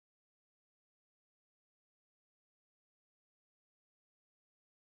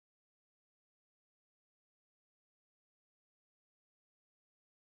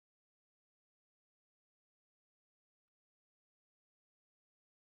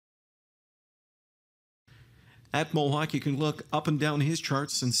At Mohawk, you can look up and down his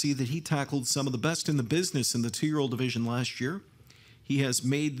charts and see that he tackled some of the best in the business in the 2-year-old division last year. He has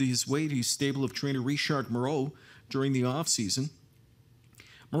made his way to stable of trainer Richard Moreau during the offseason.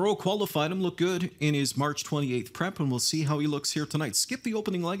 Moreau qualified him, looked good in his March 28th prep, and we'll see how he looks here tonight. Skipped the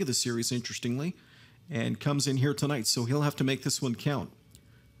opening leg of the series, interestingly, and comes in here tonight, so he'll have to make this one count.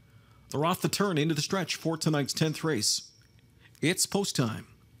 They're off the turn into the stretch for tonight's 10th race. It's post time.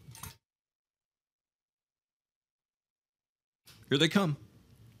 Here they come.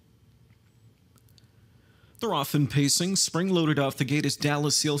 They're off and pacing. Spring-loaded off the gate is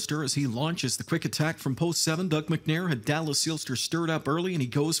Dallas Sealster as he launches the quick attack from post 7. Doug McNair had Dallas Sealster stirred up early, and he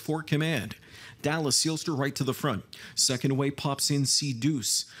goes for command. Dallas Sealster right to the front. Second away pops in C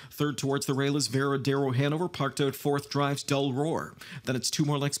Deuce. Third towards the rail is Veradero Hanover. Parked out fourth drives Dull Roar. Then it's 2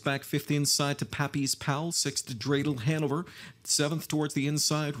 more lengths back. Fifth inside to Pappy's Pal. Sixth to Dreidel Hanover. Seventh towards the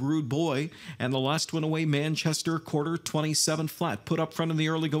inside Rude Boy. And the last one away Manchester quarter 27 flat. Put up front in the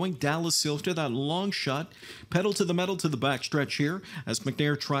early going. Dallas Sealster, that long shot. Pedal to the metal to the backstretch here as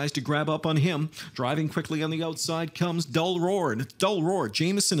McNair tries to grab up on him. Driving quickly on the outside comes Dull Roar. And it's Dull Roar.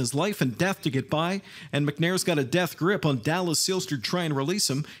 Jameson is life and death to get by, and McNair's got a death grip on Dallas Sealster to try and release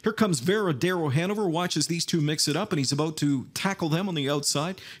him. Here comes Veradero Hanover, watches these two mix it up, and he's about to tackle them on the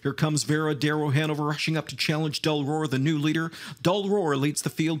outside. Here comes Veradero Hanover rushing up to challenge Dull Roar, the new leader. Dull Roar leads the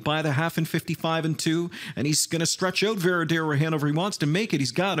field by the half in 55-2, and he's going to stretch out Veradero Hanover. He wants to make it.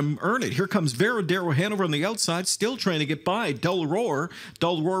 He's got to earn it. Here comes Veradero Hanover on the outside, still trying to get by Dull Roar.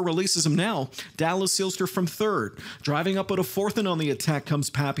 Dull Roar releases him now. Dallas Sealster from third. Driving up at a fourth, and on the attack comes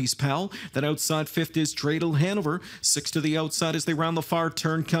Pappy's Pal. Then outside fifth is Dreidel Hanover. Sixth to the outside as they round the far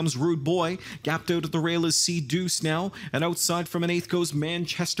turn comes Rude Boy. Gapped out at the rail is C Deuce now. And outside from an eighth goes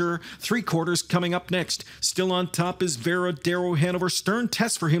Manchester. 3/4 coming up next. Still on top is Veradero Hanover. Stern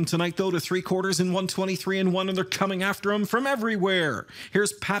test for him tonight though to 3/4 in 123-1, and they're coming after him from everywhere.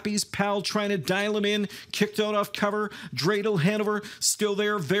 Here's Pappy's Pal trying to dial him in. Kicked out off cover. Dreidel Hanover still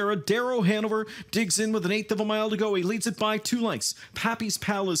there. Veradero Hanover digs in with 1/8 of a mile to go. He leads it by 2 lengths. Pappy's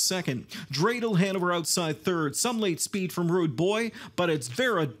Pal is second. Dreidel Hanover outside third. Some late speed from Rude Boy, but it's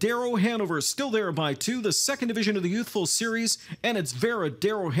Veradero Hanover still there by 2. The second division of the Youthful Series, and it's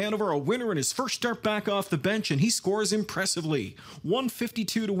Veradero Hanover, a winner in his first start back off the bench, and he scores impressively.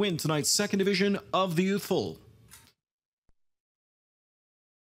 152 to win tonight's second division of the Youthful.